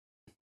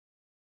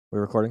We're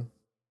recording?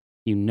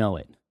 You know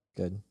it.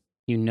 Good.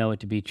 You know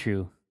it to be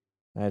true.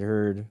 I'd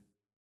heard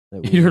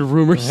that You heard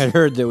rumors? I'd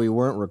heard that we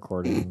weren't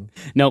recording.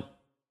 Nope.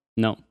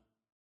 No.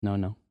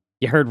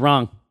 You heard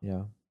wrong.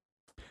 Yeah.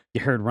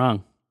 You heard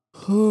wrong.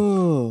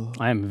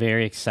 I am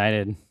very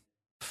excited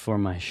for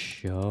my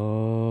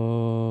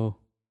show.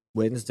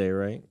 Wednesday,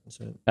 right?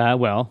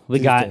 Well, we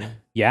got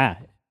Tuesday.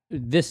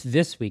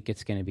 This week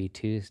it's going to be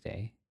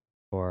Tuesday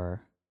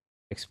for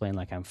Explain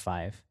Like I'm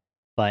 5.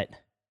 But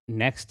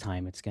next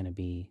time it's going to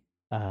be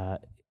I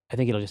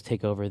think it'll just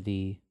take over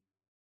the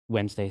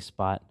Wednesday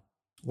spot.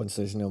 Once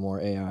there's no more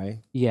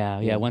AI.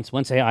 Yeah.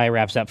 Once AI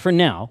wraps up for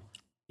now.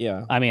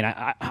 Yeah. I mean,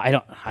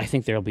 I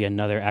think there'll be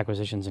another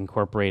Acquisitions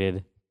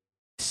Incorporated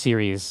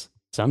series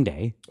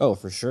someday. Oh,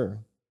 for sure.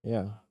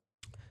 Yeah.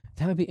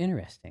 That would be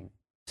interesting.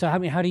 So, I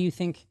mean, how do you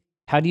think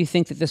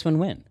that this one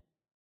went?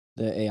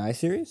 The AI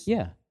series?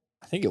 Yeah.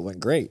 I think it went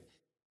great.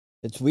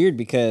 It's weird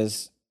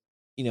because,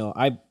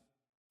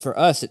 for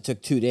us it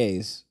took 2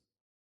 days,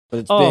 but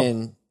it's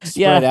been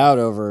spread out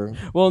over.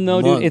 Well,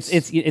 no, months. dude,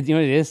 it's you know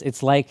what it is?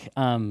 It's like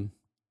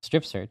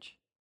strip search.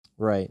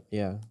 Right.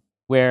 Yeah.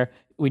 Where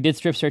we did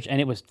strip search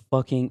and it was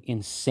fucking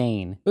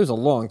insane. It was a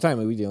long time.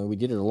 We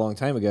did it a long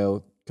time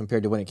ago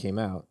compared to when it came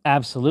out.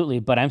 Absolutely,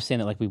 but I'm saying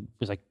that like it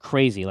was like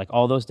crazy, like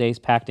all those days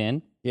packed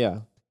in.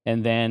 Yeah.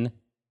 And then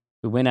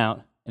we went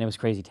out and it was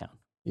crazy town.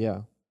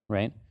 Yeah.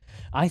 Right?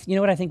 You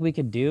know what I think we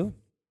could do?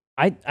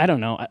 I don't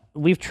know.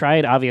 We've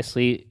tried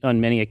obviously on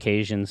many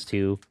occasions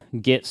to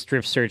get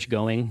strip search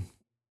going.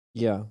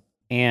 Yeah.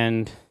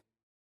 And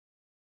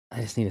I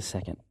just need a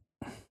second.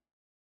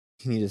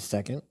 You need a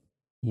second?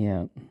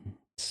 Yeah.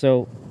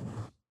 So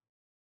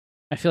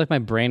I feel like my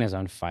brain is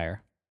on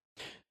fire.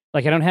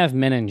 Like I don't have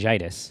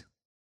meningitis.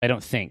 I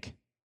don't think.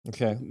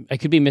 Okay. I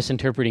could be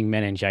misinterpreting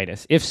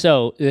meningitis. If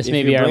so, this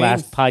may be our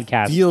last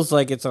podcast. Feels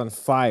like it's on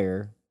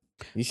fire.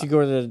 You should go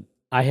to the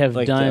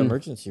the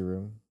emergency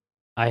room.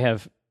 I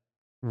have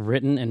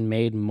written and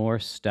made more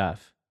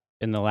stuff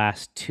in the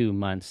last 2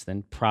 months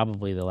than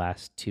probably the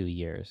last 2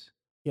 years.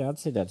 Yeah, I'd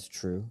say that's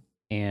true.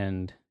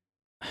 And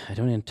I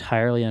don't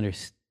entirely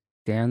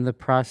understand the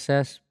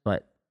process,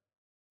 but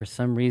for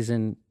some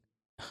reason,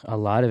 a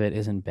lot of it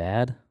isn't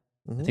bad.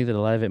 I think that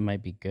a lot of it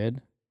might be good.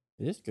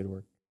 It is good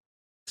work.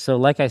 So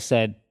like I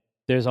said,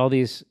 there's all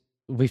these,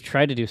 we've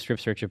tried to do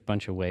strip search a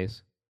bunch of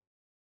ways.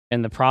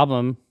 And the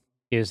problem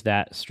is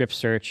that strip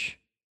search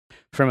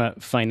from a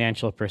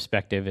financial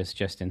perspective is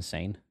just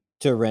insane.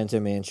 To rent a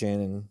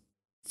mansion and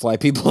fly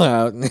people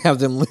out and have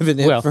them live in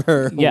it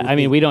for yeah, I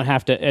mean, we don't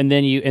have to, and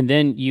then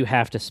you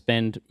have to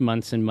spend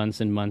months and months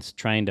and months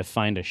trying to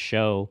find a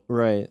show.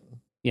 Right.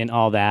 And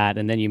all that,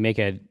 and then you make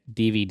a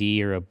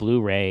DVD or a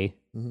Blu-ray,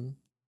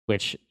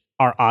 which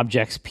are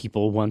objects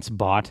people once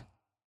bought.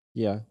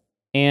 Yeah.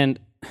 And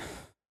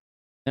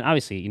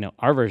obviously,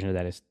 our version of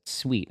that is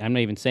sweet. I'm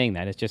not even saying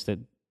that. It's just that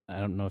I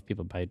don't know if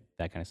people buy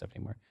that kind of stuff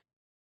anymore.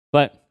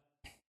 But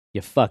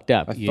you fucked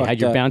up. You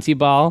had your bouncy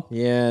ball,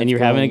 and you're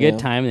having a good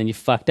time, and then you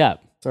fucked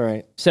up. It's all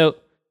right. So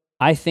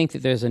I think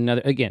that there's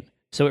another, again,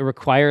 so it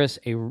requires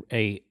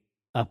a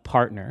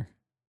partner.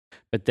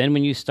 But then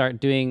when you start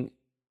getting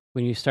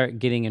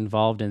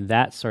involved in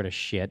that sort of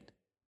shit,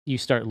 you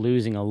start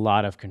losing a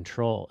lot of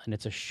control. And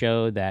it's a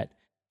show that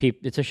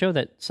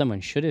someone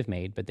should have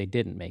made, but they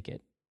didn't make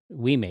it.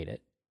 We made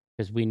it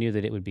because we knew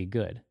that it would be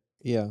good.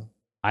 Yeah.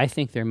 I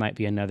think there might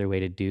be another way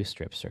to do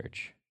strip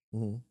search.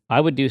 I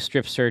would do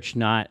strip search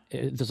so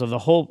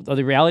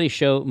the reality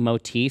show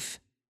motif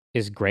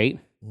is great.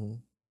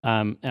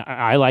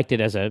 I liked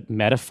it as a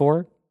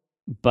metaphor,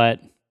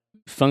 but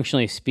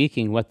functionally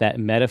speaking, what that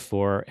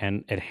metaphor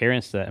and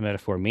adherence to that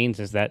metaphor means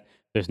is that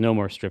there's no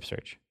more strip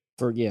search.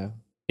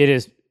 It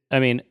is, I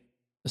mean,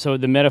 so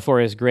the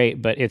metaphor is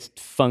great, but it's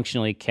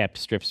functionally kept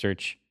strip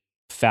search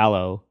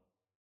fallow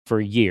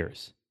for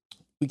years.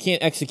 We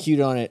can't execute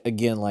on it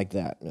again like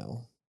that,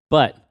 no.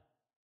 But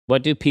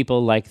what do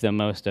people like the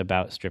most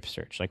about strip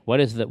search? Like, what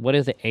is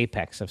the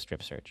apex of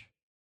strip search?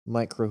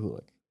 Mike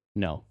Krahulik.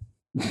 No.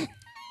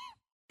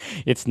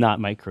 It's not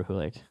Mike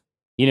Krahulik.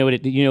 You know what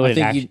it? You know what it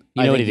actually?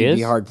 You know what it is?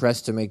 You'd be hard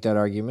pressed to make that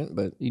argument,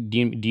 but do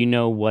you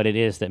know what it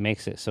is that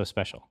makes it so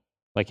special?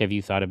 Like, have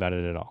you thought about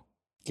it at all?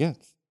 Yeah,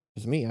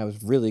 it's me. I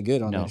was really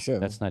good on that show. No,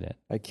 that's not it.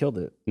 I killed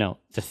it. No,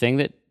 the thing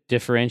that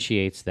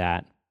differentiates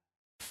that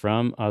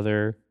from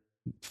other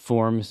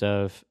forms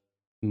of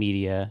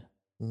media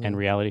and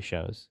reality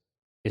shows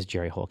is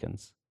Jerry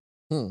Holkins.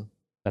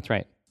 That's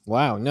right.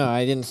 Wow. No,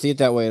 I didn't see it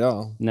that way at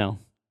all. No.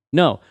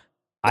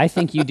 I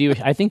think you do.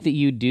 I think that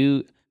you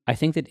do. I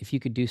think that if you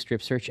could do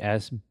strip search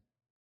as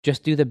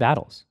just do the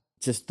battles.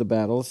 Just the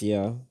battles,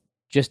 yeah.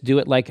 Just do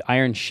it like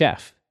Iron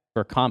Chef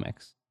for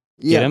comics.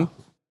 Yeah. Get him,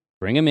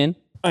 bring him in.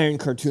 Iron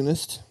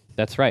Cartoonist.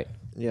 That's right.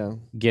 Yeah.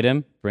 Get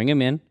him, bring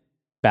him in,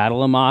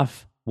 battle him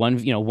off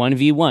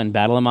 1v1,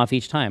 battle him off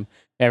each time.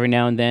 Every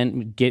now and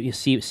then,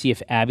 see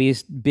if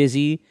Abby's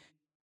busy.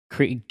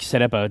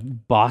 Set up a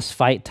boss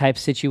fight type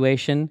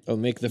situation. Oh,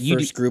 make the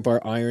first group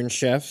our Iron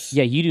Chefs.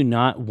 Yeah, you do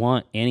not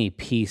want any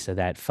piece of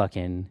that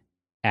fucking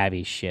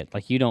Abby shit.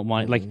 Like, you don't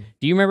want like,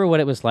 do you remember what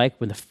it was like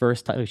when the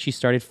first time she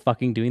started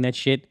fucking doing that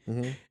shit?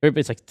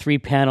 It's like 3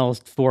 panels,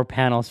 4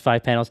 panels,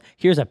 5 panels.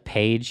 Here's a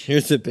page.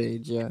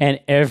 Yeah. And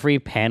every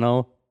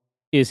panel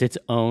is its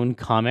own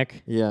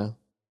comic. Yeah.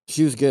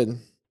 She was good.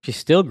 She's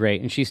still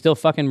great, and she's still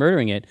fucking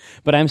murdering it.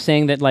 But I'm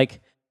saying that,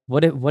 like,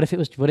 what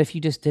if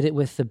you just did it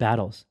with the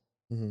battles?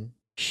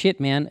 Shit,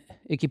 man.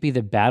 It could be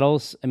the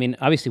battles. I mean,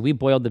 obviously, we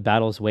boiled the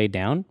battles way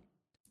down.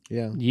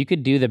 Yeah. You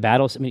could do the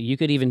battles. I mean, you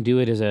could even do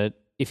it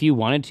if you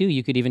wanted to,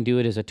 you could even do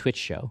it as a Twitch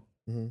show.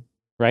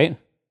 Right?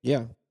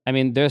 Yeah. I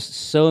mean, there's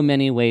so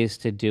many ways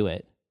to do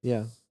it.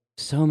 Yeah.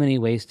 So many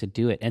ways to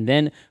do it. And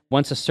then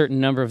once a certain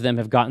number of them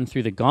have gotten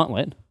through the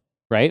gauntlet,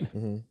 right?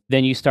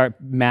 Then you start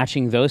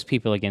matching those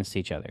people against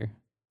each other.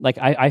 Like,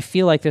 I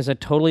feel like there's a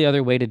totally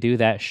other way to do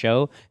that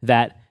show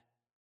that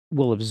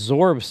will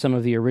absorb some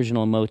of the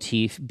original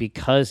motif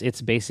because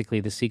it's basically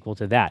the sequel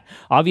to that.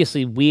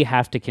 Obviously, we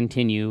have to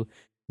continue.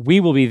 We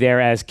will be there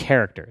as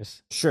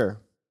characters. Sure.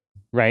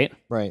 Right?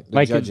 Right.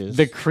 Like judges.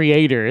 The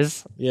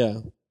creators.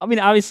 Yeah. I mean,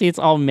 obviously, it's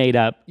all made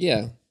up.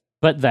 Yeah.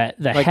 But the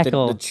like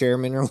heckle. The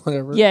chairman or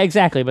whatever. Yeah,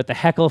 exactly. But the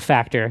heckle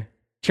factor.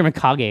 Chairman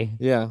Kage.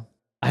 Yeah.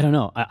 I don't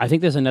know. I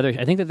think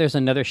that there's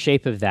another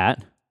shape of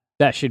that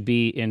should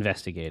be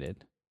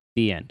investigated.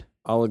 The end.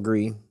 I'll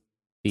agree.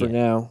 For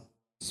now,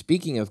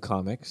 speaking of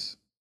comic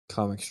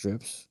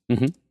strips,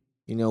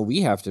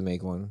 we have to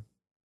make one.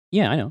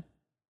 Yeah, I know.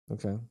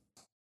 Okay.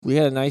 We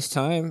had a nice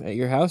time at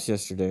your house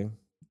yesterday.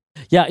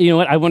 Yeah, you know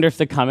what? I wonder if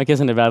the comic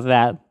isn't about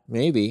that.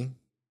 Maybe.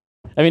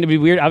 I mean, it'd be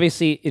weird.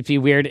 Obviously, it'd be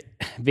weird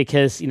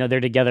because,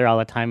 they're together all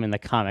the time in the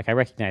comic. I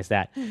recognize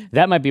that.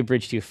 That might be a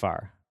bridge too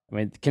far. I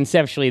mean,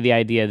 conceptually, the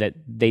idea that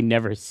they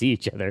never see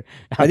each other.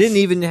 I didn't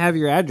even have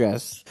your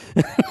address.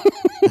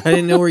 I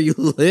didn't know where you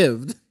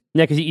lived.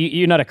 Yeah, because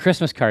you're not a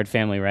Christmas card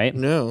family, right?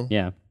 No.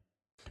 Yeah.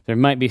 There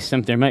might be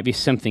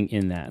something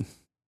in that,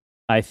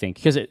 I think.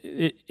 Because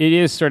it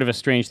is sort of a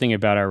strange thing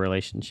about our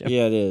relationship.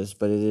 Yeah, it is,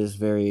 but it is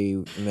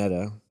very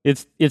meta.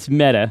 It's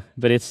meta,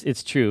 but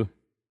it's true.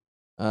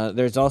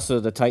 There's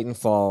also the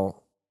Titanfall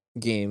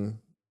game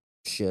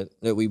shit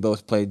that we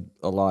both played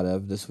a lot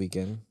of this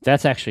weekend.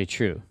 That's actually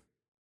true.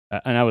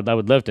 And I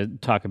would love to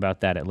talk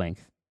about that at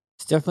length.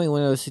 It's definitely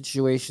one of those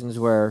situations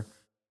where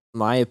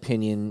my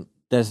opinion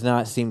does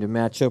not seem to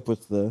match up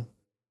with the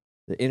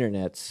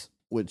internet's,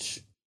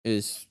 which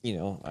is,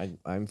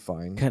 I'm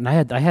fine. God, and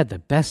I had the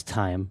best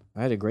time.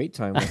 I had a great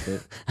time with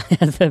it.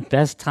 I had the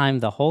best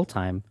time the whole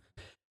time.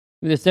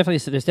 There's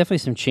definitely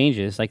some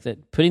changes, like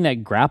that putting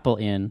that grapple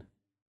in,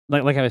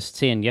 like I was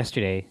saying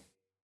yesterday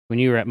when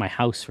you were at my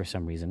house for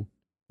some reason.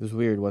 It was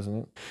weird,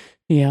 wasn't it?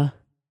 Yeah,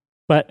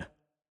 but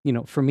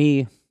for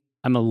me,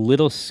 I'm a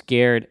little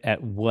scared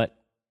at what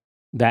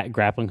that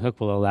grappling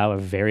hook will allow a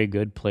very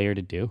good player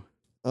to do.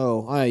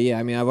 Oh, yeah.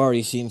 I mean, I've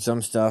already seen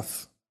some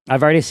stuff.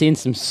 I've already seen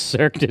some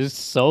Cirque du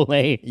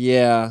Soleil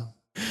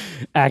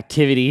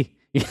activity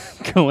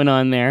going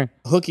on there.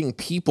 Hooking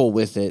people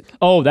with it.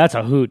 Oh, that's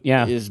a hoot,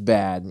 yeah. Is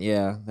bad.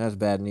 Yeah, that's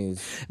bad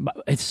news.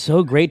 But it's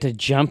so great to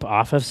jump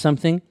off of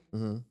something.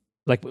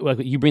 Like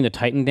you bring the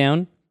Titan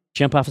down,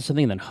 jump off of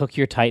something, and then hook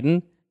your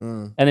Titan,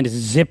 and then just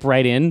zip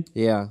right in.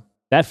 Yeah.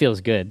 That feels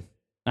good.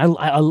 I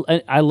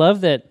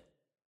love that.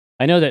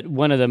 I know that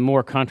one of the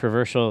more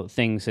controversial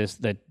things is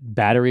the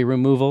battery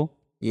removal.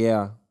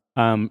 Yeah.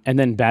 And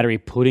then battery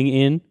putting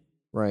in.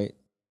 Right.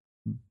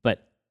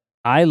 But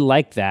I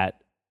like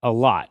that a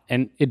lot.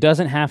 And it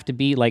doesn't have to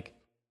be like,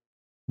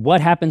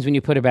 what happens when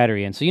you put a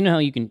battery in? So you know how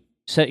you can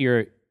set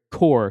your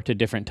core to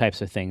different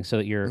types of things so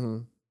that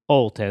your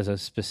ult has a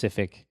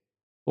specific,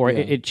 or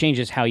it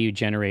changes how you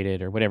generate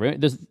it or whatever.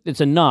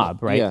 It's a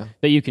knob, right? Yeah.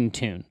 That you can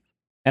tune.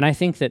 And I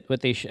think that I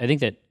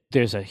think that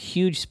there's a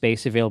huge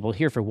space available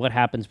here for what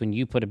happens when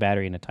you put a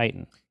battery in a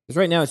Titan. Because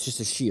right now it's just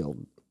a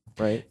shield,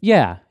 right?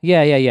 Yeah.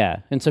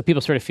 And so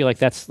people sort of feel like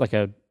that's like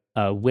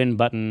a win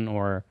button,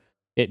 or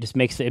it just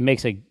makes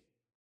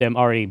them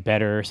already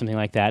better or something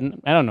like that.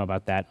 And I don't know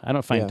about that. I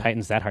don't find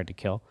Titans that hard to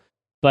kill.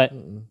 But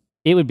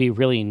it would be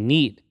really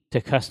neat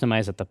to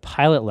customize at the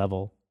pilot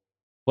level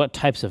what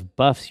types of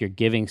buffs you're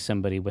giving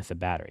somebody with the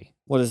battery.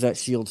 What does that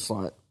shield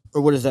slot,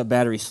 or what does that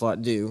battery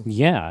slot do?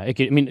 Yeah,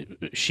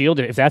 shield,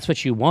 if that's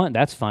what you want,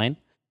 that's fine.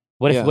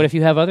 What if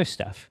you have other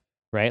stuff,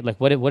 right? Like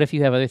what if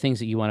you have other things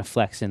that you want to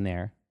flex in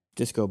there?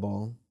 Disco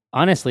ball.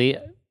 Honestly,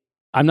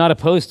 I'm not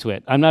opposed to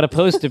it. I'm not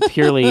opposed to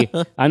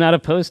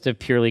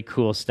purely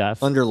cool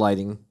stuff.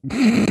 Underlighting.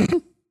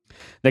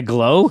 The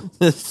glow?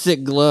 The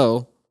sick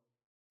glow.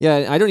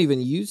 Yeah, I don't even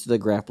use the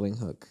grappling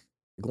hook.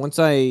 Once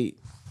I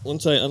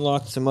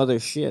unlocked some other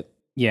shit.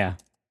 Yeah.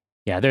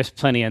 Yeah, there's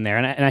plenty in there.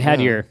 And I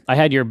had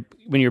your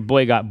when your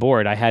boy got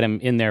bored, I had him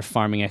in there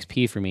farming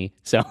XP for me.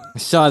 So I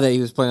saw that he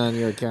was playing on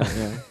your account,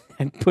 yeah.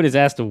 And put his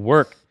ass to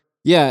work.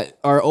 Yeah,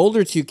 our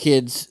older two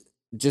kids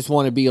just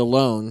want to be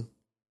alone,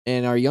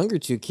 and our younger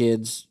two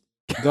kids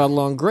got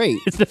along great.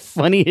 It's the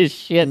funniest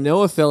shit.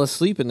 Noah fell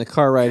asleep in the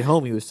car ride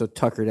home. He was so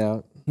tuckered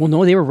out. Well,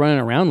 no, they were running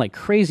around like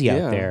crazy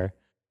out there.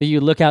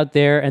 You look out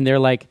there, and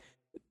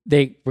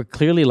they were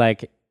clearly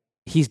like,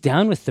 he's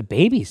down with the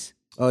babies.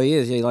 Oh, he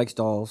is. Yeah, he likes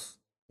dolls.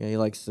 Yeah, he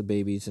likes the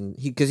babies, and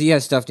because he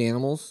has stuffed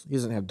animals. He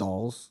doesn't have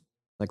dolls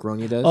like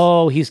Ronya does.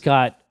 Oh, he's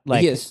got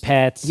like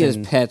pets. He has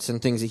pets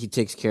and things that he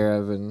takes care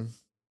of,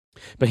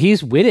 but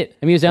he's with it.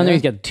 I mean, he's down there.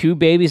 He's got 2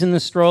 babies in the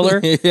stroller.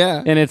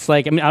 Yeah, and it's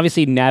like, I mean,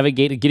 obviously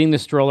getting the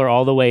stroller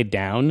all the way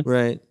down.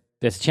 Right.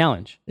 That's a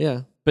challenge.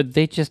 Yeah. But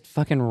they just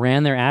fucking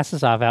ran their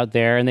asses off out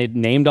there, and they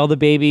named all the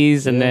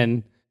babies, and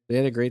then they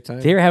had a great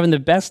time. They were having the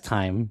best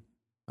time.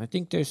 I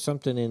think there's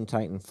something in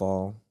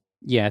Titanfall.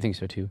 Yeah, I think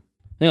so too.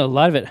 You know, a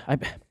lot of it.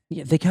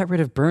 They got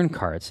rid of burn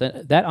cards.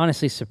 That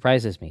honestly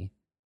surprises me.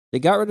 They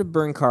got rid of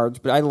burn cards,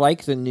 but I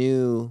like the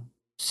new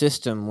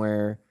system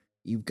where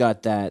you've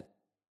got that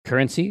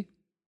currency.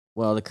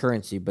 Well, the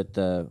currency, but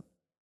the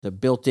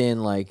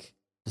built-in like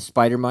the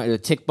spider the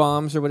tick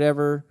bombs or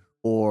whatever,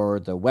 or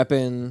the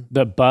weapon,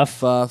 the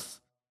buff,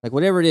 like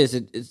whatever it is.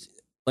 It's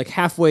like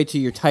halfway to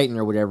your Titan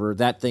or whatever.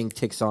 That thing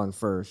ticks on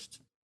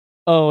first.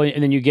 Oh,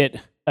 and then you get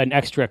an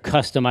extra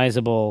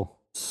customizable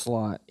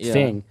slot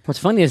thing. What's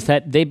funny is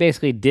that they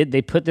basically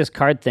they put this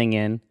card thing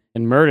in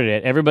and murdered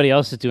it. Everybody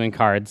else is doing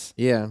cards.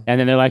 Yeah. And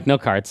then they're like, no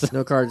cards.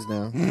 No cards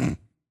now.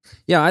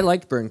 Yeah, I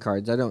liked burn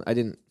cards. I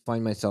didn't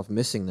find myself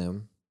missing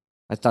them.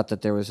 I thought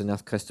that there was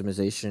enough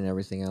customization and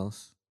everything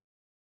else.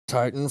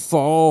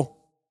 Titanfall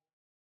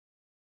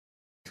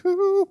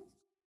 2.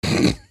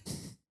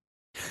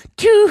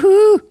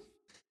 2.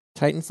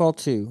 Titanfall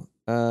 2.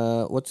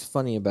 What's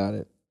funny about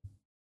it?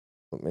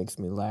 What makes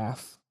me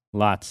laugh?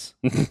 Lots.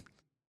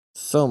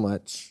 So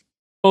much.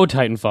 Oh,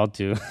 Titanfall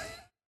 2.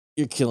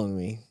 You're killing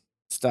me.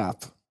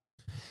 Stop.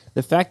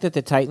 The fact that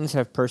the Titans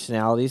have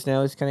personalities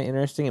now is kind of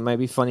interesting. It might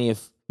be funny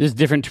if there's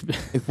different.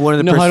 If one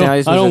of the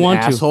personalities was an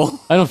asshole.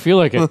 I don't feel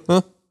like it.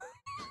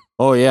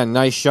 Oh yeah,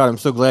 nice shot. I'm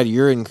so glad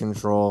you're in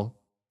control.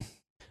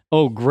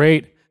 Oh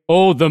great.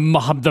 Oh, the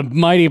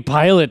mighty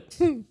pilot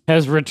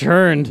has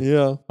returned.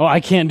 Yeah. Oh, I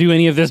can't do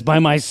any of this by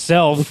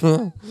myself.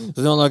 It's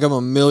not like I'm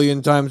a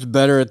million times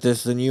better at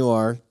this than you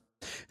are.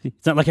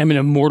 It's not like I'm an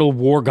immortal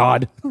war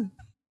god.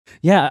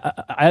 Yeah,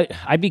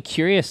 I'd be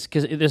curious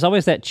because there's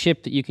always that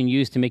chip that you can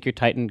use to make your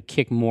Titan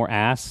kick more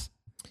ass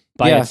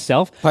by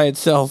itself. By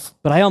itself.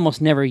 But I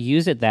almost never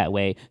use it that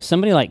way.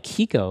 Somebody like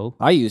Kiko.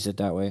 I use it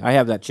that way. I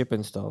have that chip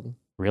installed.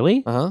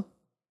 Really? Uh-huh.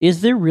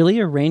 Is there really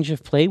a range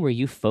of play where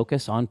you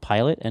focus on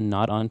pilot and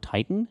not on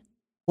Titan?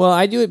 Well,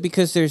 I do it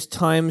because there's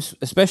times,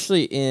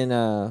 especially in...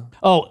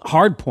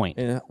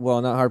 Hardpoint.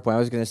 Well, not Hardpoint. I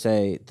was going to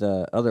say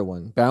the other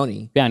one,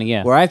 Bounty. Bounty,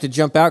 yeah. Where I have to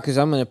jump out because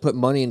I'm going to put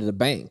money into the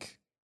bank.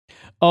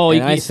 Oh,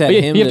 you have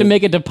to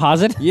make a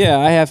deposit?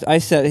 Yeah, I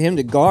set him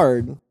to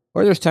guard.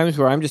 Or there's times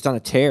where I'm just on a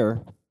tear,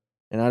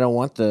 and I don't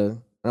want to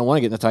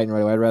get in the Titan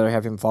right away. I'd rather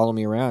have him follow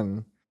me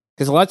around.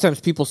 Because a lot of times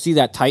people see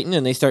that Titan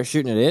and they start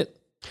shooting at it.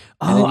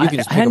 Oh, I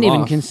hadn't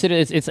even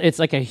considered it's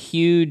like a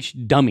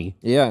huge dummy.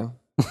 Yeah.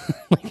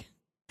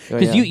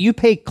 Because you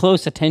pay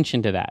close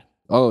attention to that.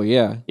 Oh,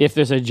 yeah. If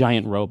there's a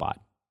giant robot.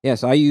 Yeah,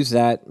 so I use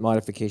that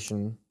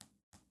modification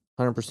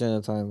 100%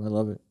 of the time. I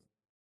love it.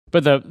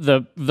 But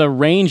the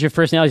range of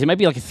personalities, it might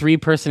be like 3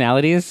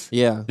 personalities.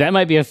 Yeah. That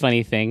might be a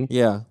funny thing.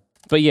 Yeah.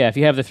 But yeah, if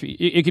you have the 3,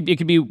 it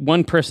could be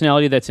one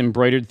personality that's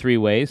embroidered 3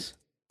 ways.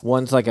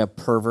 One's like a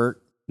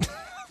pervert.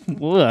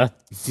 You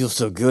feel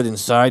so good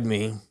inside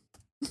me.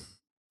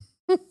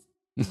 All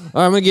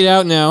right, I'm going to get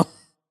out now.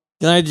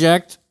 Can I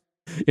eject?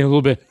 Yeah, a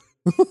little bit.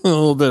 A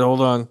little bit,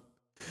 hold on.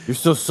 You're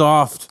so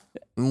soft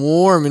and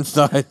warm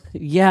inside.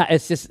 Yeah,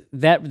 it's just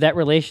that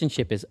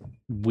relationship is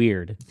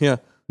weird. Yeah.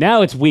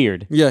 Now it's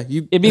weird. Yeah,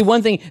 it'd be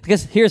one thing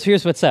because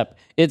here's what's up.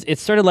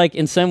 It's sort of like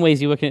in some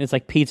ways you look at it's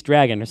like Pete's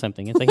Dragon or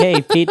something. It's like,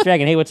 hey, Pete's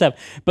Dragon, hey, what's up?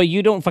 But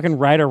you don't fucking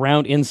ride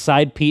around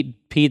inside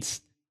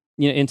Pete's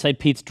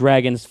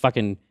dragon's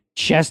fucking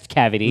chest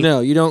cavity.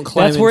 No, you don't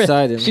climb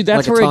inside him. See,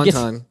 that's like where a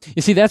tauntaun.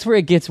 You see, that's where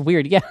it gets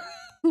weird. Yeah,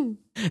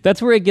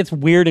 that's where it gets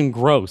weird and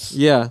gross.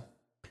 Yeah.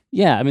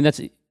 Yeah, I mean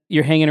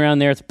you're hanging around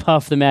there. It's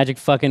Puff, the magic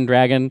fucking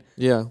dragon.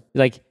 Yeah.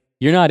 Like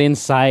you're not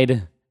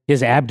inside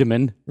his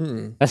abdomen.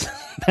 That's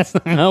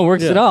not how it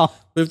works at all.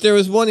 But if there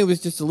was one, it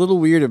was just a little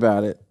weird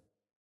about it.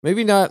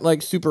 Maybe not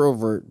like super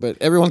overt, but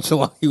every once in a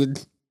while he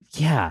would.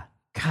 Yeah.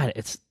 God,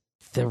 it's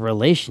the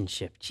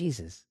relationship.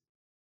 Jesus.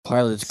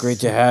 Pilot, it's great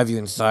to have you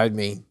inside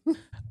me.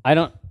 I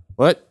don't.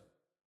 What?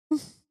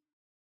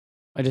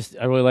 I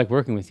really like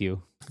working with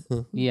you.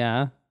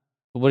 Yeah.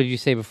 But what did you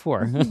say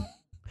before?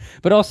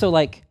 But also,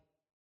 like,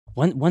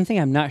 one thing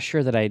I'm not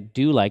sure that I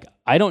do like,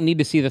 I don't need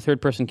to see the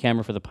third-person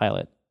camera for the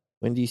pilot.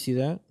 When do you see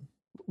that?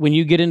 When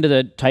you get into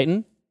the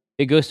Titan,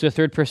 it goes to a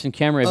third-person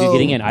camera if you're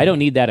getting in. I don't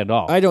need that at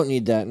all. I don't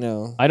need that,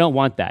 no. I don't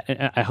want that.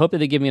 And I hope that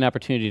they give me an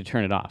opportunity to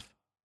turn it off.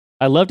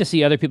 I love to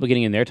see other people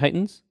getting in their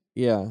Titans.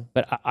 Yeah.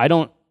 But I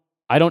don't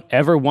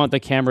ever want the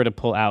camera to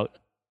pull out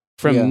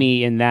from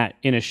me in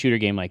a shooter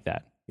game like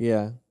that.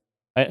 Yeah.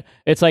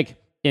 It's like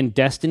in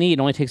Destiny, it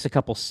only takes a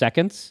couple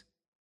seconds,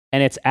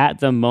 and it's at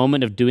the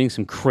moment of doing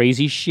some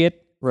crazy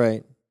shit.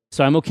 Right.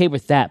 So I'm okay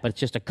with that, but it's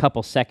just a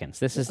couple seconds.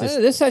 This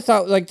I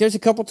thought, like, there's a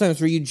couple times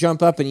where you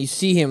jump up and you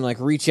see him, like,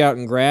 reach out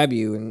and grab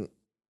you and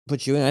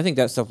put you in. I think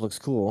that stuff looks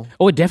cool.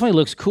 Oh, it definitely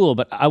looks cool,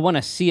 but I want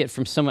to see it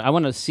from someone. I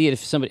want to see it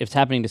if it's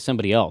happening to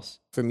somebody else.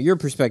 from your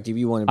perspective,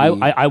 you want to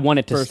be. I want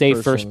it to stay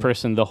person. first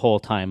person the whole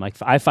time. Like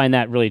I find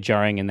that really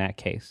jarring in that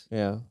case.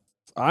 Yeah,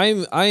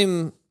 I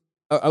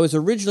was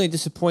originally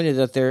disappointed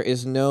that there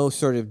is no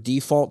sort of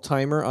default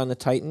timer on the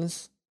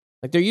Titans.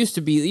 Like there used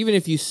to be, even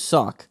if you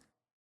suck,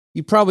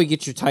 you probably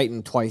get your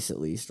Titan twice at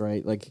least,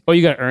 right? Like, oh,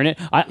 you got to earn it.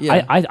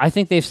 I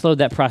think they've slowed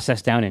that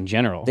process down in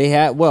general. They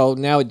have. Well,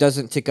 now it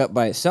doesn't tick up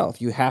by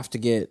itself. You have to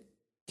get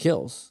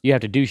kills. You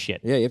have to do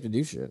shit. Yeah, you have to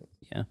do shit.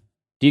 Yeah.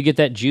 Do you get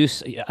that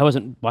juice? I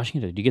wasn't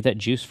watching it. Do you get that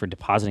juice for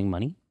depositing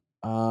money?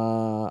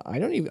 I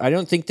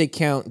don't think they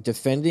count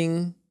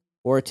defending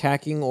or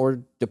attacking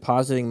or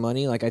depositing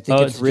money. Like I think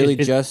it's really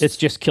it's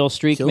just kill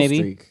streak,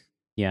 maybe.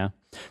 Yeah.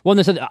 Well,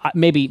 there's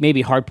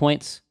maybe hard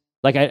points.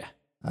 Like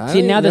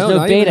see, now there's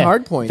no beta.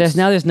 Hard points.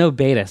 There's no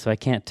beta, so I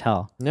can't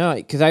tell. No,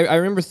 because I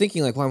remember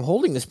thinking like, well, I'm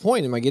holding this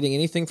point. Am I getting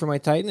anything for my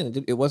Titan?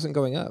 And it wasn't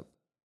going up.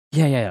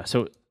 Yeah.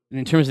 So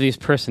in terms of these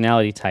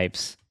personality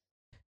types,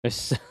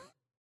 there's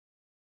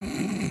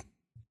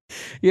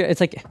yeah, it's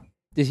like,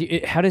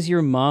 how does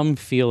your mom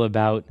feel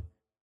about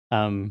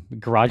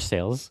garage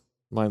sales?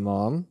 My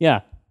mom?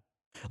 Yeah.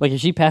 Like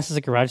if she passes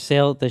a garage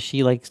sale, does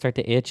she like start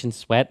to itch and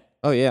sweat?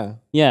 Oh yeah.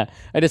 Yeah.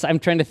 I'm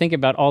trying to think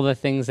about all the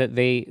things that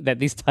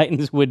these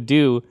Titans would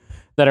do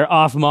that are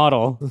off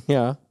model.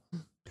 Yeah.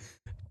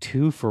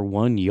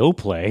 2-for-1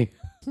 Yoplait.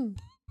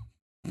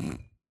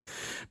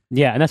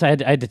 Yeah, and that's why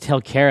I had to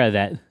tell Kara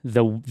that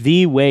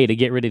the way to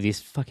get rid of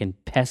these fucking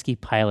pesky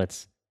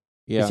pilots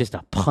is just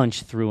to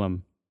punch through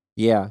them.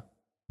 Yeah.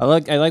 I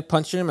like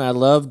punching them, and I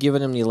love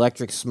giving them the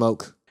electric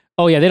smoke.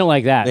 Oh yeah, they don't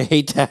like that. They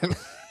hate that.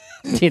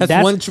 Dude,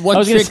 that's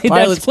one trick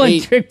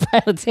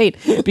pilots hate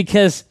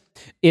because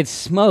it's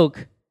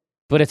smoke,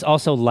 but it's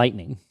also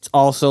lightning. It's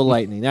also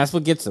lightning. That's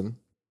what gets them.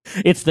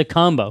 It's the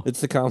combo.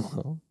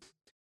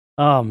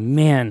 Oh,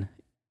 man.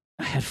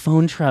 I had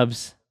phone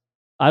trubs.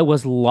 I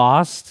was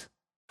lost,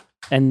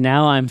 and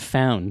now I'm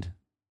found.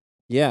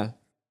 Yeah.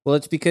 Well,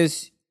 it's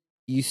because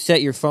you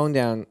set your phone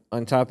down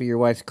on top of your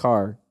wife's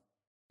car,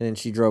 and then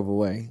she drove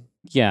away.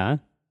 Yeah.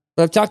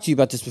 But I've talked to you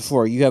about this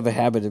before. You have a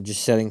habit of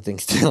just setting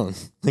things down.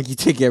 Like you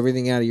take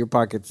everything out of your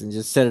pockets and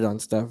just set it on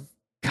stuff.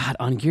 God,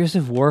 on Gears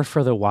of War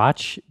for the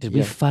Watch, did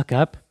we fuck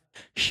up?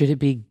 Should it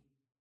be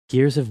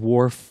Gears of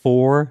War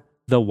for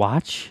the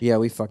Watch? Yeah,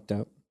 we fucked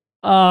up.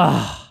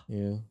 Ah.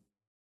 Yeah.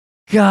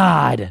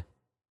 God.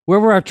 Where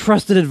were our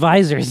trusted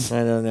advisors?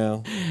 I don't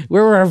know.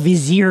 Where were our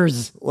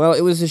viziers? Well,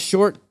 there was a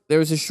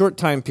short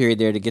time period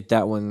there to get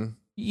that one.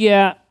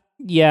 Yeah,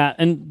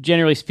 and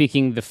generally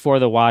speaking, the For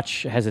the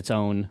Watch has its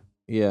own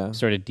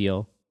sort of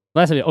deal.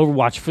 Last time,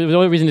 Overwatch. The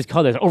only reason it's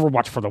called that is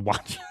Overwatch for the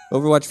Watch.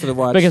 Overwatch for the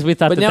Watch. Because we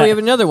thought but now we have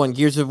another one,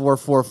 Gears of War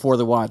 4 for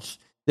the Watch.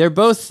 They're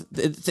both,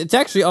 it's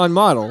actually on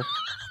model.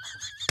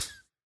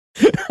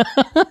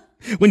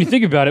 When you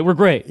think about it, we're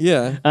great.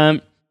 Yeah. All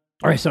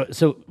right,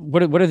 so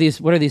what are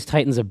these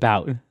Titans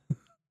about?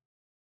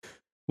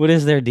 What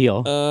is their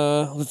deal?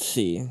 Let's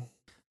see.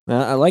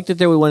 I like that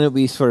they would want to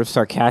be sort of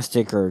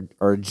sarcastic or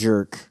a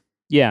jerk.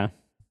 Yeah.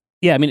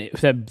 I mean,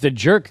 the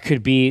jerk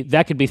could be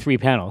 3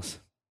 panels.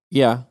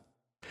 Yeah.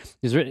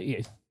 Is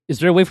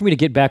there a way for me to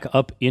get back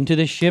up into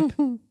this ship?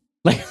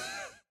 Like,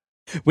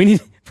 we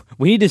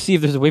need to see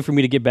if there's a way for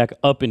me to get back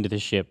up into the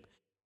ship.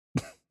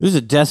 This is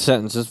a death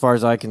sentence, as far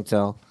as I can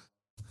tell.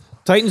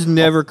 Titans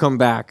never come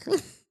back.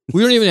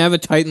 We don't even have a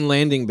Titan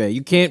landing bay.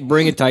 You can't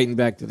bring a Titan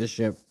back to the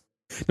ship.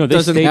 No,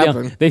 they stay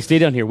down. They stay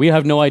down here. We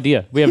have no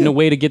idea. We have no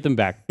way to get them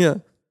back. Yeah.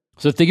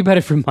 So think about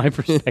it from my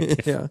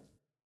perspective. Yeah.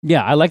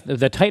 Yeah, I like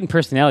the Titan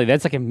personality.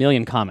 That's like a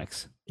million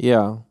comics.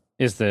 Yeah.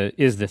 Is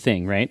the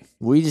thing, right?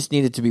 We just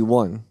need it to be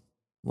one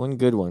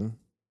good one,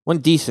 one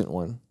decent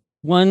one,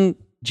 one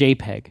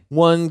JPEG,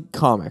 one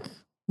comic.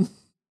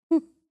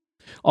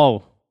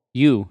 Oh,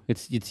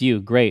 it's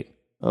you. Great.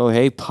 Oh,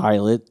 hey,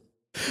 pilot.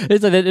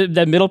 It's like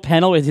that middle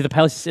panel. Is the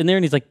pilot's in there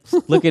and he's like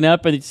looking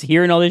up and he's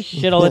hearing all this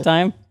shit all the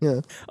time?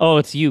 Yeah. Oh,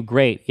 it's you.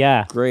 Great.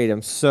 Yeah. Great.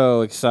 I'm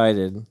so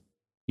excited.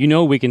 You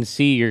know we can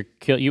see your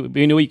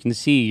you know we can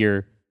see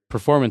your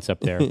performance up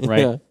there,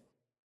 right?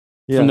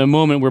 Yeah. From the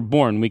moment we're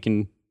born,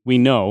 we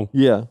know.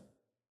 Yeah.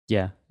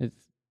 Yeah. It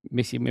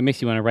makes you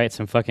want to write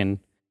some fucking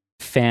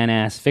fan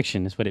ass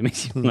fiction. Is what it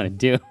makes you want to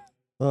do.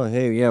 Oh,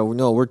 hey, yeah.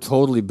 No, we're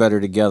totally better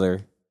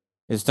together.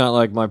 It's not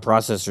like my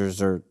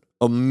processors are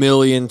a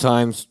million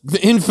times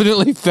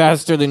infinitely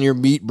faster than your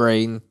meat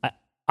brain.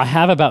 I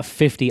have about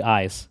 50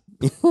 eyes.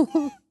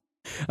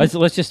 Let's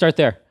just start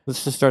there.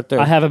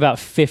 I have about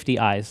 50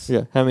 eyes.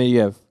 Yeah. How many do you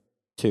have?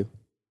 2.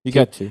 You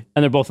got 2.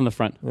 And they're both on the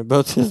front. They're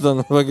both just on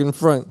the fucking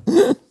front.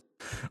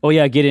 Oh,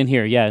 yeah, get in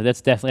here. Yeah,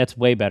 that's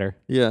way better.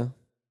 Yeah.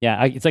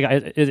 Yeah, it's like,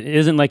 it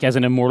isn't like as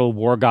an immortal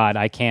war god,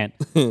 I can't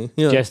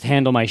just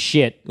handle my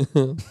shit.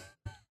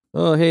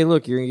 Oh, hey,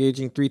 look, you're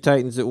engaging 3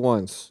 Titans at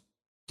once.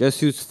 Guess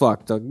who's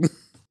fucked?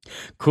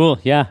 Cool,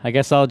 yeah, I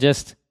guess I'll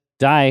just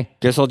die.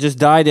 Guess I'll just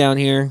die down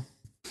here.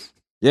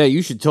 Yeah,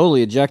 you should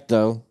totally eject,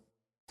 though.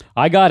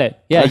 I got it.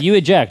 Yeah, you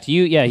eject.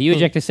 You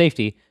eject to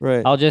safety.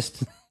 Right.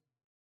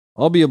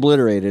 I'll be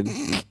obliterated.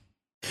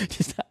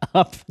 Just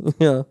up.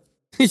 Yeah.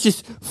 He's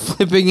just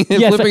flipping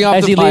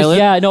off the pilot.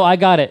 Yeah, no, I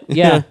got it.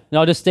 Yeah, no,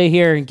 I'll just stay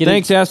here and get it.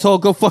 Thanks, asshole.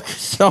 Go fuck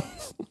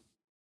yourself.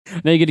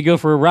 Now you get to go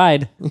for a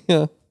ride.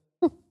 Yeah.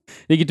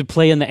 You get to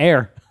play in the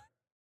air.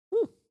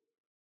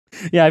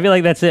 Yeah, I feel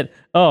like that's it.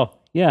 Oh,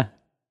 yeah.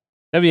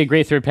 That'd be a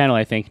great third panel,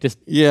 I think. Just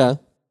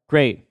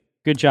great.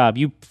 Good job.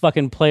 You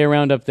fucking play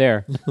around up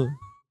there.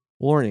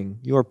 Warning,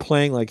 you are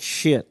playing like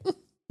shit.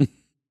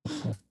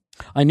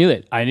 I knew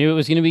it. I knew it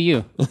was going to be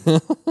you.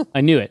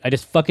 I knew it. I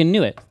just fucking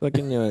knew it.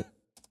 Fucking knew it.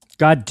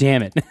 God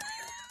damn it.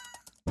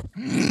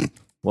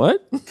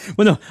 What?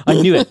 Well, no, I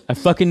knew it. I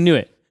fucking knew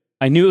it.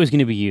 I knew it was going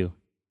to be you.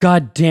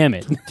 God damn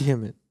it.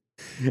 Damn it.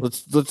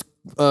 Let's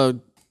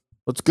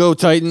go,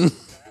 Titan.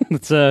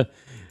 All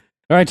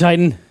right,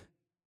 Titan.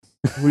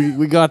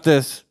 We got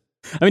this.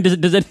 I mean,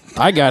 does it?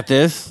 I got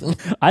this.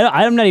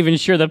 I'm not even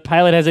sure the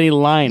pilot has any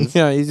lines.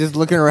 Yeah, he's just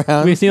looking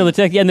around. We see all the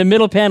tech. Yeah, in the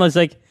middle panel, it's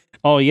like,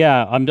 oh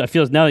yeah, I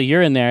feel now that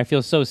you're in there, I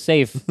feel so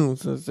safe.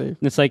 So safe. And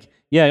it's like,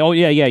 yeah, oh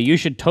yeah, you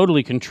should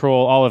totally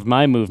control all of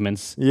my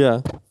movements.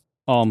 Yeah.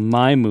 All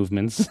my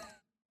movements.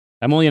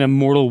 I'm only an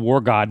immortal war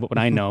god. What would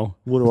I know?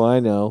 What do I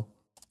know?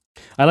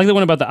 I like the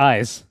one about the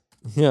eyes.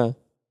 Yeah.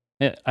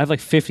 I have like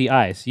 50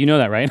 eyes. You know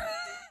that, right?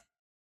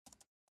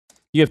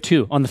 You have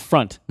 2 on the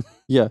front.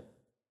 Yeah.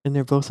 And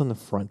they're both on the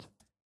front.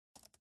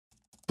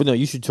 But no,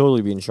 you should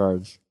totally be in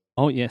charge.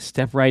 Oh yeah,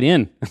 step right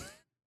in.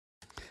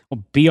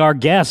 Well, be our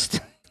guest.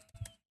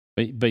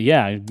 But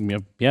yeah,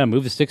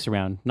 move the sticks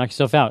around. Knock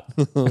yourself out.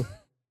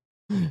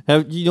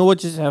 You know what?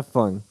 Just have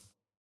fun.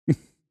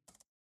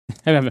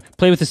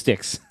 Play with the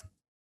sticks.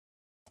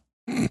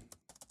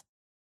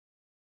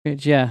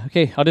 Yeah.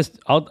 Okay.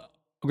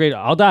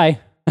 I'll die.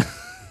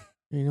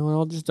 You know what?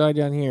 I'll just die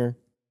down here.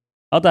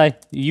 I'll die.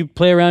 You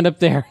play around up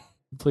there.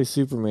 Play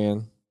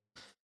Superman.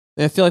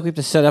 And I feel like we have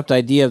to set up the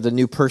idea of the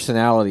new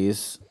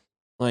personalities.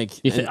 Like,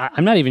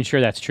 I'm not even sure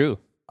that's true.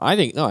 I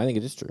think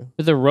it is true.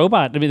 But the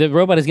robot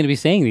is going to be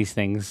saying these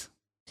things.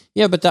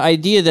 Yeah, but the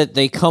idea that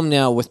they come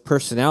now with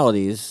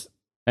personalities.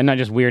 And not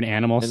just weird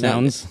animal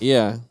sounds.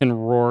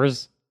 And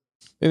roars.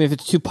 I mean, if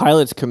it's 2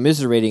 pilots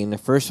commiserating in the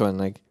first one,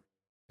 like,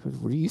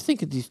 what do you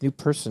think of these new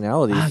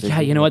personalities?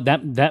 Yeah, you know what?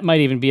 That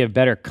might even be a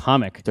better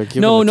comic.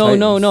 No. You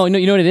know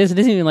what it is? It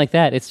isn't even like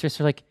that. It's just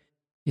like,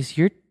 is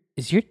your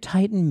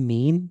Titan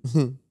mean?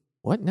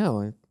 What?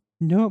 No.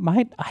 No,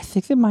 I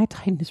think that my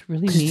Titan is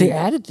really mean. They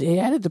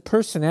added the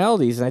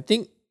personalities, and I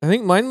think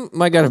mine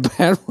might got a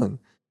bad one.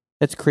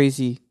 That's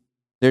crazy.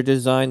 They're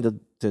designed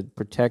to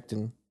protect,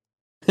 and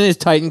his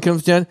Titan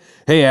comes down.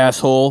 Hey,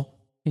 asshole.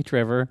 Hey,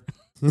 Trevor.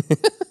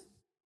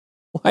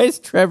 Why is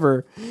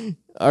Trevor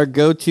our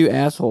go-to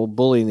asshole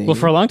bully name? Well,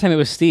 for a long time it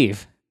was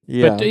Steve.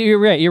 Yeah, but you're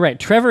right.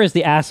 Trevor is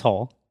the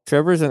asshole.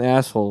 Trevor's an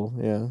asshole.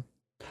 Yeah.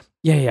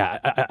 Yeah.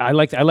 I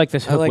like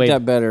this hook. I like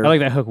that better. I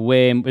like that hook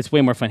way. It's way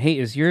more fun. Hey,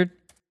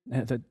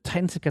 the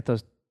Titans have got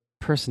those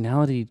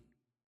personality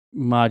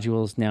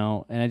modules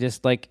now, and I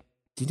just like.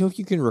 Do you know if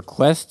you can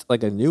request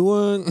like a new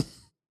one?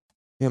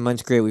 Yeah,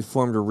 mine's great. We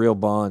formed a real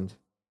bond.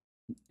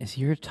 Is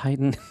your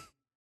Titan?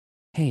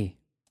 Hey,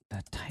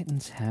 the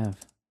Titans have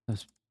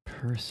those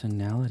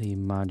personality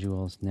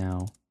modules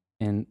now,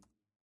 and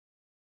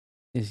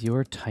is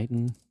your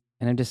Titan?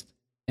 And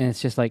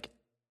it's just like,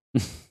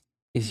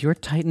 is your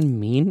Titan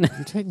mean?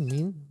 Your Titan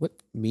mean? What,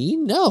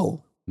 mean?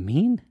 No.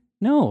 Mean?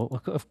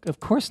 No, of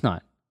course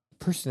not.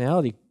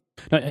 Personality.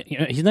 No,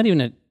 he's not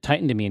even a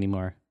Titan to me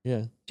anymore.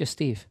 Yeah. Just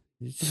Steve.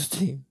 It's just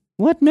Steve.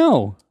 What?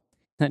 No.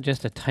 Not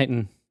just a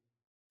Titan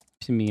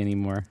to me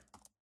anymore.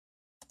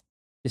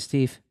 Just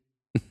Steve.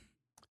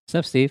 What's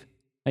up, Steve?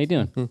 How you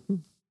doing?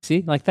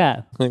 See? Like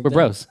that. We're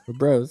bros. We're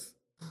bros.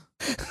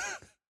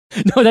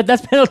 No,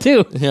 that's panel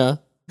 2. Yeah.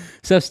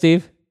 What's up,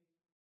 Steve?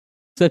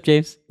 What's up,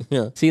 James?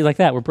 Yeah. See, like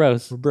that. We're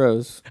bros. We're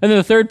bros. And then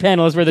the third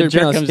panel is where the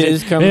jerk comes in.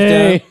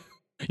 Hey, down.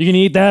 You can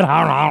eat that.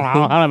 I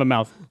don't have a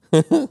mouth.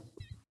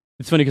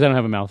 It's funny because I don't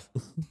have a mouth.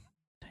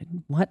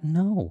 What?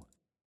 No.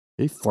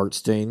 Hey, fart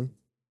stain.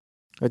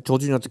 I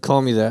told you not to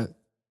call me that.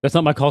 That's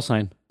not my call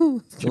sign.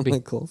 Should be my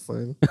call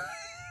sign.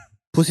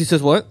 Pussy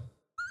says what?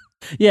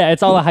 Yeah,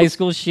 it's all a high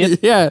school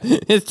shit. Yeah,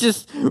 it's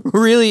just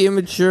really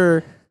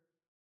immature.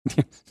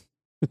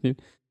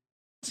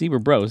 See, we're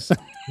bros.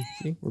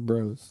 See, we're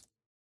bros.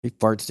 Hey,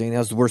 fart stain.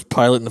 How's the worst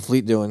pilot in the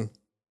fleet doing?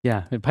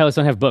 Yeah, pilots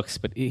don't have books,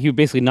 but he would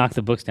basically knock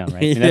the books down,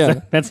 right? Yeah.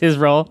 That's his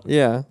role.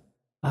 Yeah.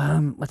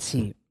 Let's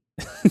see.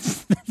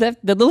 The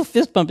little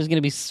fist bump is going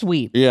to be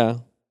sweet. Yeah.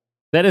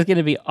 That is going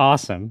to be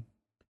awesome.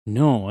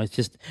 No, it's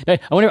just. I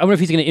wonder if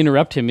he's going to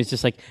interrupt him. It's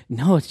just like,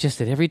 no, it's just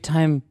that every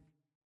time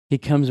he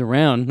comes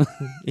around,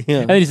 yeah,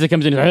 and then he just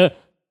comes in.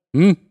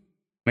 My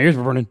ears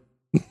were burning.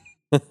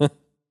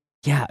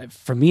 Yeah,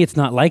 for me, it's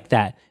not like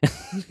that.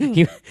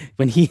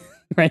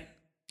 Right?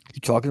 You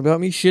talking about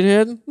me,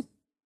 shithead?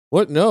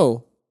 What?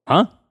 No.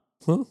 Huh?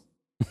 You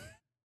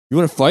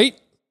want to fight?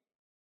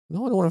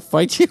 No, I don't want to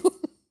fight you.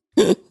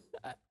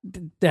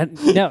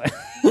 No,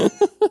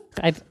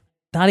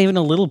 not even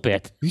a little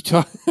bit. You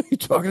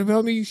talking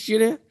about me, you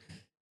shithead?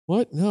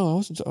 What? No, I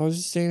wasn't. I was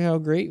just saying how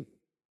great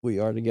we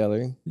are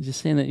together.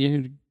 Just saying that you're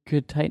a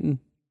good Titan.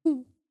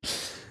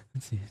 Let's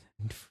see.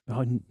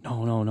 Oh,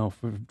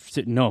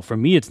 no. For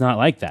me, it's not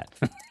like that.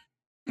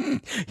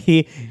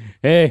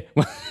 Hey,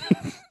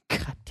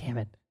 God damn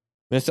it.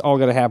 That's all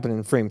got to happen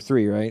in frame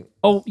 3, right?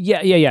 Oh,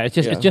 yeah. It's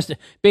just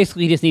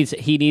basically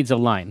he needs a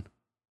line.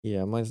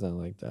 Yeah, mine's not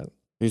like that.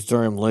 Hey,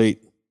 sorry I'm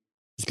late.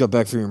 Just got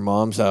back from your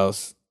mom's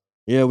house.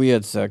 Yeah, we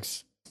had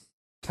sex.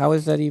 How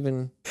is that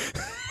even?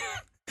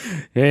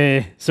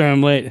 Hey, sorry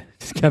I'm late.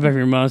 Just got back from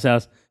your mom's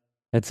house.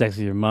 Had sex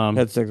with your mom.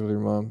 Had sex with your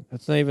mom.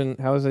 That's not even.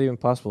 How is that even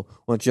possible?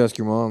 Why don't you ask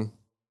your mom?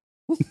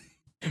 Why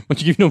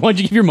don't you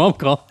give your mom a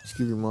call? Just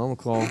give your mom a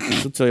call.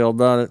 She'll tell you all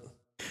about it.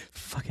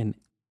 Fucking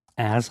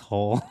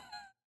asshole.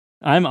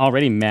 I'm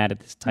already mad at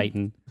this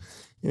Titan.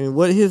 And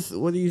what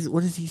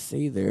does he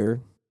say there?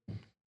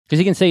 Because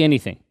he can say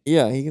anything.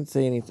 Yeah, he can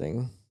say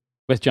anything.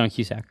 With John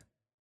Cusack.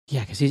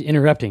 Yeah, because he's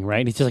interrupting,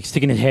 right? He's just like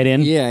sticking his head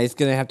in. Yeah, he's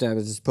gonna have to have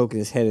just poking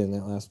his head in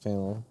that last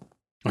panel.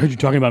 I heard you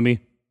talking about me.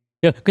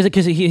 Yeah,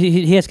 because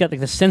he has got like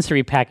the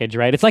sensory package,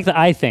 right? It's like the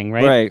eye thing,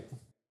 right? Right.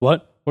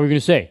 What were you gonna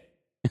say?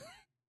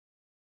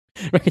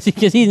 Right,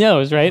 because he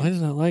knows, right? Why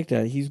does not like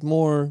that? He's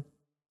more.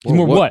 He's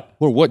more what?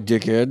 More what,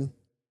 dickhead?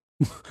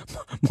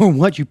 More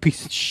what, you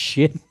piece of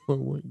shit? More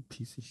what, you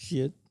piece of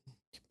shit?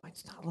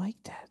 Mine's not like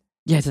that.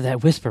 Yeah, it's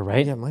that whisper,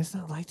 right? Yeah, mine's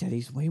not like that.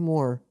 He's way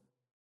more.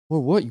 More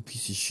what, you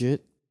piece of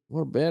shit?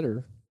 More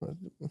better.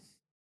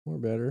 More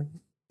better.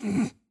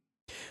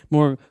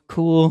 More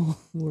cool.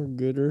 More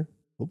gooder.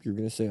 Hope you're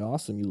gonna say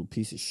awesome, you little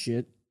piece of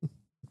shit.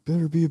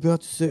 Better be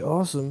about to say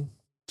awesome.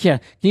 Yeah,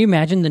 can you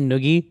imagine the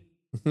noogie?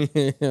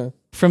 Yeah.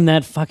 From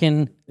that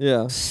fucking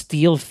Yeah.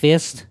 steel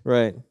fist?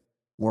 Right.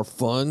 More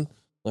fun.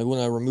 Like when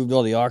I removed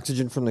all the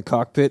oxygen from the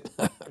cockpit.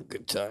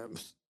 Good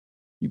times.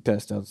 You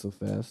passed out so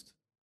fast.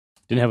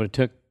 Didn't have what it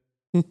took.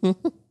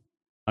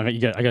 I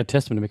got to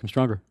test him to make him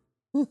stronger.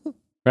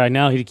 Right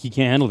now, he can't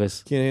handle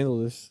this. Can't handle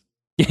this.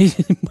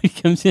 He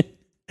comes in.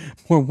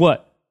 More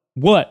what?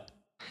 What?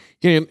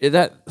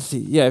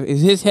 Yeah,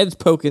 his head's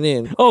poking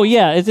in. Oh,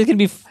 yeah, it's going to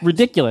be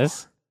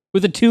ridiculous.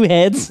 With the two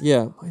heads?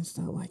 Yeah. Mine's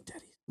not like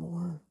that. He's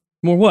more.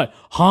 More what?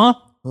 Huh?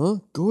 Huh?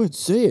 Go ahead,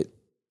 say it.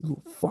 You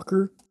little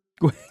fucker.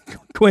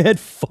 Go ahead,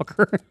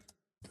 fucker.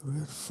 Go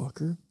ahead,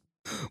 fucker.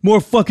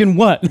 More fucking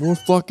what? More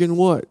fucking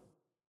what?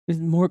 Is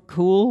it more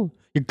cool?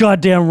 You're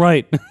goddamn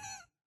right.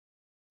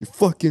 You're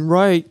fucking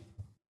right.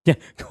 Yeah,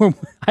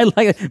 I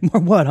like it.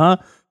 More what, huh?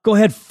 Go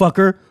ahead,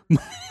 fucker.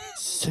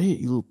 Say it,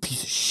 you little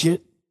piece of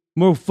shit.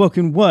 More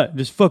fucking what?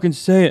 Just fucking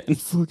say it.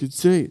 Just fucking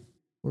say it.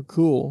 More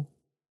cool.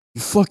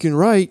 You're fucking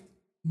right.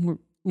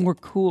 More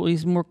cool.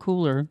 He's more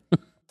cooler.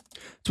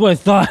 That's what I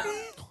thought.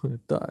 That's what I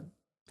thought.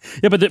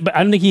 Yeah, but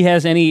I don't think he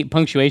has any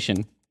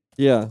punctuation.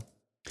 Yeah.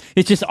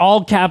 It's just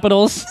all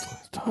capitals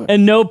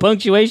and no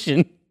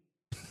punctuation.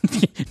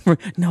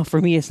 No,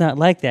 for me, it's not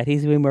like that.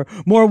 He's way more.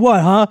 More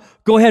what, huh?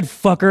 Go ahead,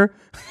 fucker.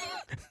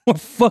 More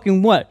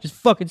fucking what? Just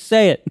fucking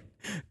say it.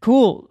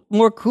 Cool.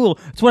 More cool.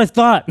 That's what I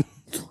thought.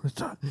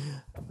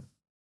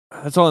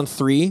 That's all in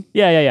 3?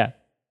 Yeah.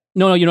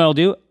 No, you know what I'll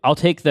do? I'll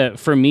take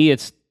for me,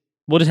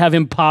 we'll just have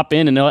him pop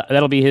in and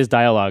that'll be his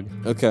dialogue.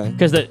 Okay.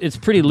 Because it's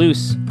pretty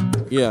loose.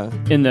 Yeah.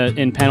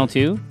 In panel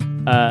 2.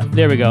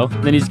 There we go.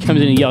 Then he just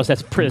comes in and yells.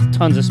 That's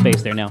tons of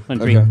space there now. On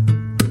 3. Okay.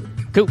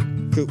 Cool.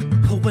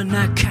 Oh, when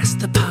I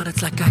cast the pot,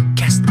 it's like I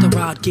cast the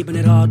rod, keeping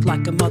it hard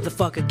like a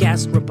motherfucker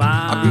gas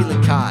robot. I'm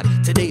reeling cod,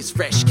 today's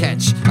fresh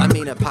catch. I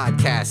mean a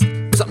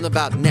podcast, something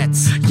about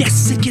nets.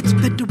 Yes, it gets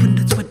better when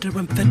it's winter.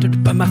 I'm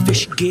fettered by my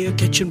fish gear,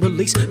 catch and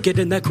release. Get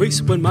in that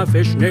crease when my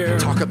fish near.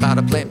 Talk about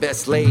a plant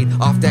best laid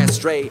off that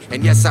stray.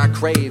 And yes, I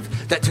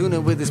crave that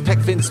tuna with his peck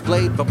fin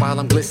splayed. But while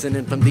I'm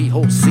glistening from the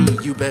whole sea,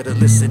 you better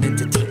listen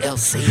into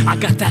TLC. I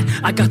got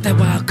that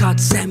wild caught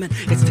salmon.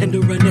 It's tender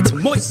and it's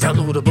moist.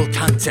 Downloadable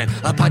content,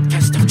 a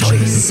podcast of choice.